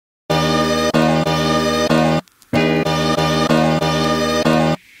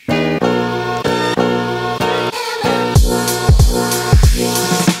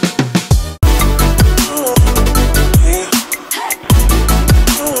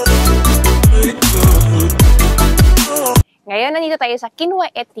nandito tayo sa Quinoa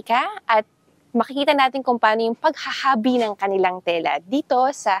Etnica at makikita natin kung paano yung paghahabi ng kanilang tela dito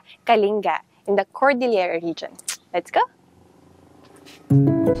sa Kalinga in the Cordillera region. Let's go!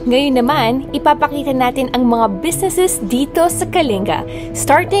 Ngayon naman, ipapakita natin ang mga businesses dito sa Kalinga,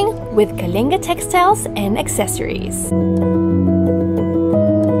 starting with Kalinga Textiles and Accessories.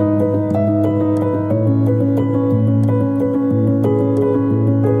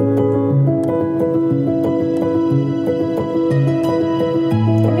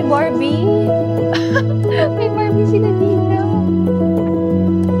 May Barbie! May Barbie sila dito!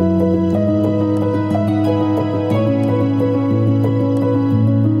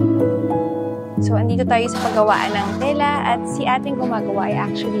 So, andito tayo sa paggawaan ng tela at si ating gumagawa ay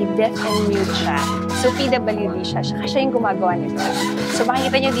actually deaf and mute siya. So, PWD siya. Siya yung gumagawa nito. So,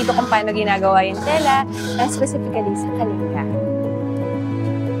 makikita nyo dito kung paano ginagawa yung tela and specifically sa Kalinga.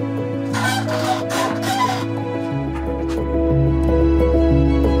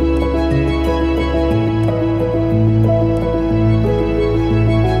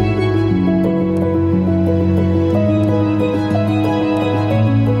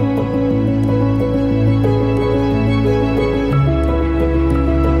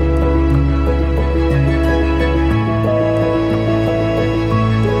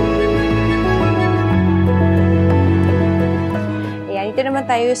 Dito naman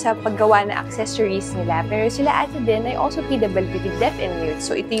tayo sa paggawa ng accessories nila. Pero sila ate din ay also PWD, deaf and mute.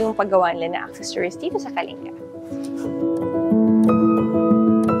 So ito yung paggawa nila ng accessories dito sa Kalinga.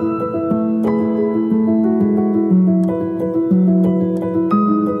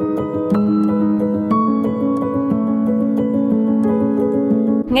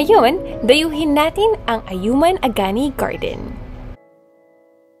 Ngayon, dayuhin natin ang Ayuman Agani Garden.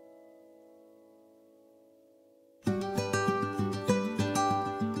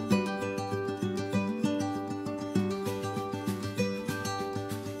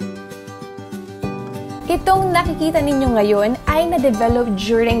 Itong nakikita ninyo ngayon ay na-develop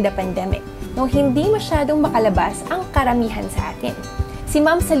during the pandemic, nung hindi masyadong makalabas ang karamihan sa atin. Si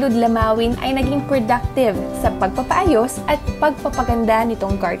Ma'am Salud Lamawin ay naging productive sa pagpapaayos at pagpapaganda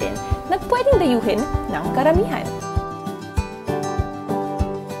nitong garden na pwedeng dayuhin ng karamihan.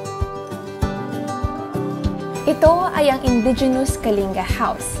 Ito ay ang indigenous Kalinga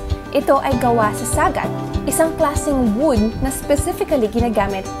house. Ito ay gawa sa sagat, isang klaseng wood na specifically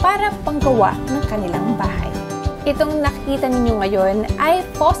ginagamit para panggawa ng kanilang bahay. Itong nakikita ninyo ngayon ay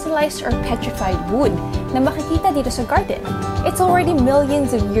fossilized or petrified wood na makikita dito sa garden. It's already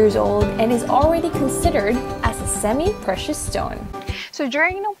millions of years old and is already considered as a semi-precious stone. So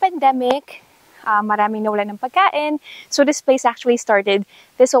during the pandemic, maraming nawalan ng pagkain. So this place actually started,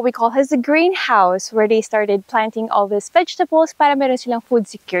 this what we call as the greenhouse, where they started planting all these vegetables para meron silang food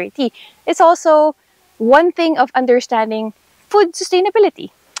security. It's also one thing of understanding food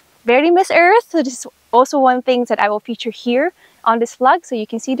sustainability. Very Miss Earth, so this is also one thing that I will feature here on this vlog so you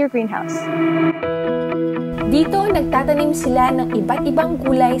can see their greenhouse. Dito, nagtatanim sila ng iba't ibang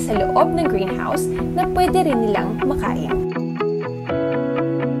gulay sa loob ng greenhouse na pwede rin nilang makain.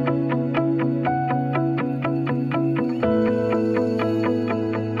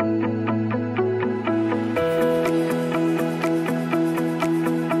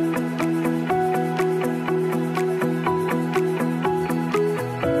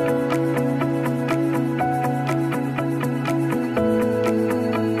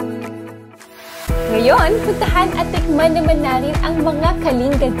 Ngayon, puntahan at tikman naman natin ang mga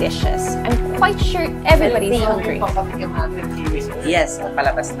Kalinga dishes. I'm quite sure everybody's hungry. Yes,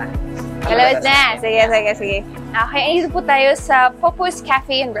 palabas na. Palabas na! Sige. Okay, dito po tayo sa Popus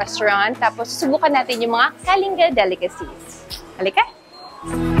Cafe and Restaurant. Tapos susubukan natin yung mga Kalinga delicacies. Halika!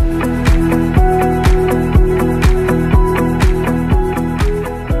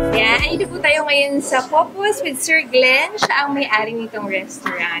 Yan, dito po tayo ngayon sa Popus with Sir Glenn. Siya ang may-ari nitong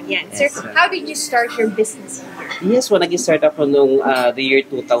restaurant. Yan. Yes, sir, how did you start your business here? Yes, nag-start ako nung the year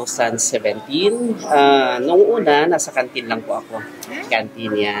 2017. Nung una, nasa kantin lang po ako.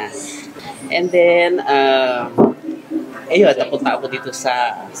 Kantin, yes. And then, ayun, napunta ako dito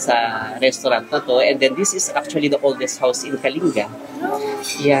sa restaurant na to. And then, this is actually the oldest house in Kalinga.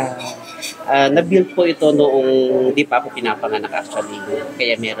 Yeah. Na-build po ito noong di pa ako pinapanganak actually.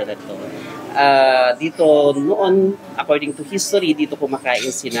 Kaya meron na ito. Dito noon, according to history, dito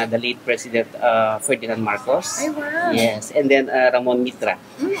kumakain sina the late President Ferdinand Marcos. Ay, wow. Yes, and then Ramon Mitra.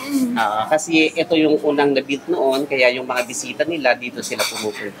 Kasi ito yung unang na-build noon, kaya yung mga bisita nila dito sila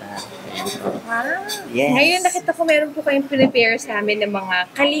pumupunta. Wow. Yes. Ngayon nakita ko meron po kayong prepare sa amin ng mga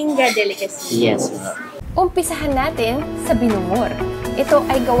Kalinga delicacies. Yes. Umpisahan natin sa binungor. Ito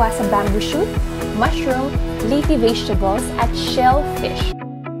ay gawa sa bamboo shoot, mushroom, leafy vegetables, at shellfish.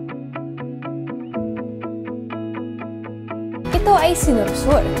 Ito ay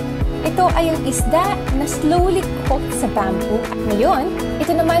sinursur. Ito ay ang isda na slowly cooked sa bamboo. Ngayon, ito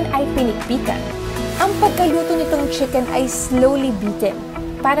naman ay pinikpikan. Ang pagkaluto nitong chicken ay slowly beaten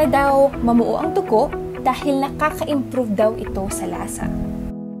para daw mamuo ang dugo dahil nakaka-improve daw ito sa lasa.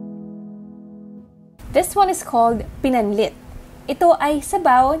 This one is called pinanlit. Ito ay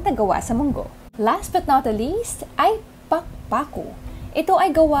sabaw na gawa sa munggo. Last but not the least ay pakpaku. Ito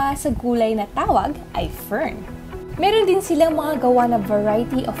ay gawa sa gulay na tawag ay fern. Meron din silang mga gawa na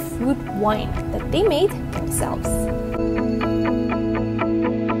variety of fruit wine that they made themselves.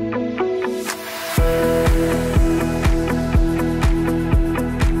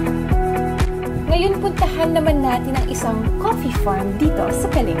 Ngayon puntahan naman natin ang isang coffee farm dito sa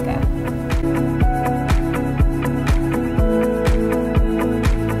Kalinga.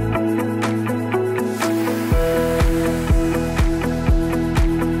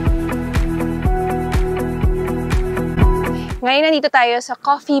 Ngayon nandito tayo sa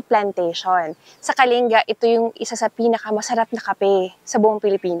coffee plantation. Sa Kalinga, ito yung isa sa pinakamasarap na kape sa buong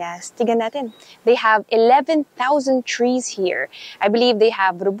Pilipinas. Tingnan natin. They have 11,000 trees here. I believe they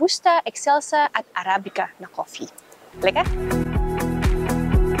have Robusta, Excelsa, at Arabica na coffee. Halika!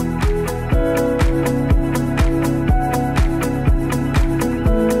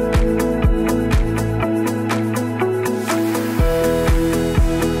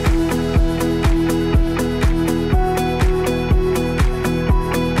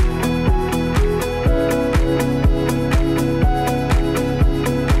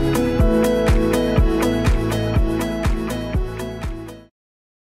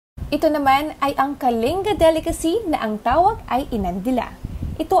 Ito naman ay ang Kalinga delicacy na ang tawag ay inandila.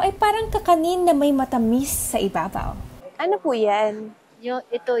 Ito ay parang kakanin na may matamis sa ibabaw. Ano po yan?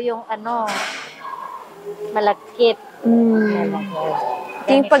 Ito yung ano, malagkit.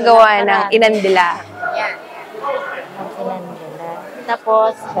 Ito yung paggawa ng inandila. Yan. Ang inandila.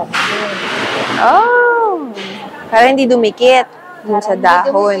 Tapos, ganun. Oh! Para hindi dumikit dun sa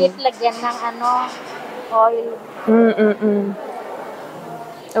dahon. Hindi dumikit, lagyan ng ano, oil.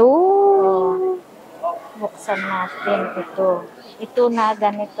 Oh! Buksan natin ito. Ito na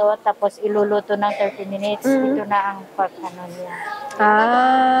ganito, tapos iluluto ng 30 minutes. Ito na ang pag-ano niya.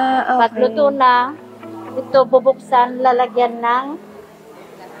 Okay. Pagluto na, ito bubuksan, lalagyan ng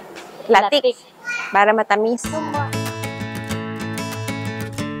Latik. Para matamis.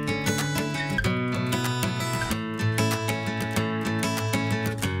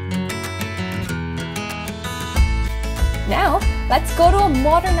 Now, let's go to a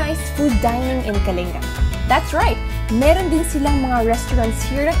modernized food dining in Kalinga. That's right, meron din silang mga restaurants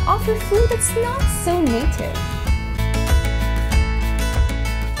here that offer food that's not so native.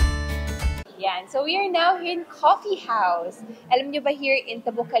 Yan, so we are now here in Coffee House. Alam nyo ba here in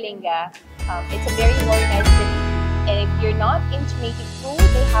Tabuk, Kalinga, it's a very modernized city. And if you're not into native food,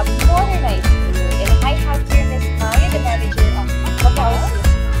 they have modernized food. And I have here Miss Maya, the manager of Coffee House.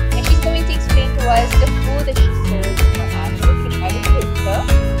 And she's going to explain to us the food that she serves for us. So we can try the food. So,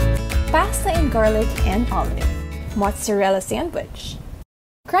 pasta and garlic and olive. Mozzarella sandwich.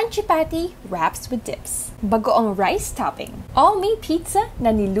 Crunchy patty wraps with dips. Bagoong rice topping. All-meat pizza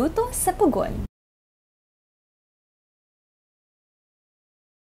na niluto sa pugon.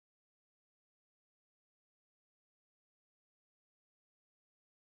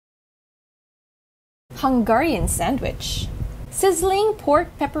 Hungarian sandwich. Sizzling pork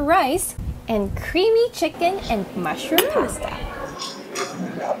pepper rice and creamy chicken and mushroom pasta.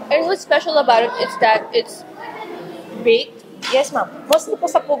 And what's special about it is that it's baked. Yes, ma'am. Mostly po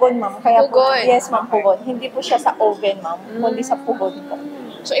sa pugon, ma'am. Kaya Pugon. Po, yes, ma'am, pugon. Hindi po siya sa oven, ma'am. Kundi sa pugon po.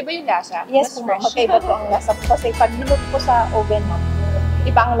 So, iba yung lasa. Yes, Mas po, ma'am. fresh. Magkaiba po ang lasa po. Kasi pag niluto po sa oven, ma'am,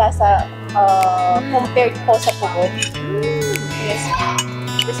 iba ang lasa compared po sa pugon. Yes.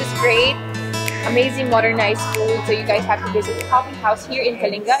 This is great. Amazing modernized food. So you guys have to visit the coffee house here in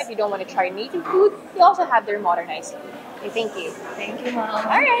Kalinga if you don't want to try native food. They also have their modernized food. Okay, thank you. Thank you, ma'am. All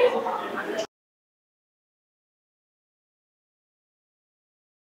right.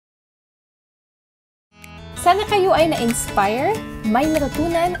 Sana kayo ay na-inspire, may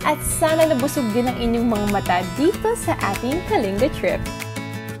natutunan at sana nabusog din ang inyong mga mata dito sa ating Kalinga trip.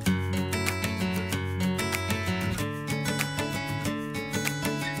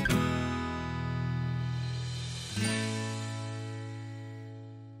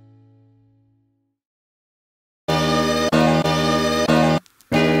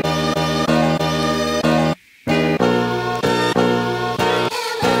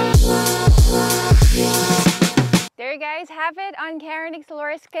 There, guys. guys have it on Karen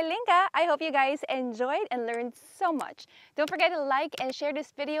Explores Kalinga. I hope you guys enjoyed and learned so much. Don't forget to like and share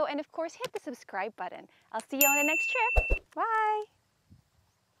this video, and of course hit the subscribe button. I'll see you on the next trip. Bye!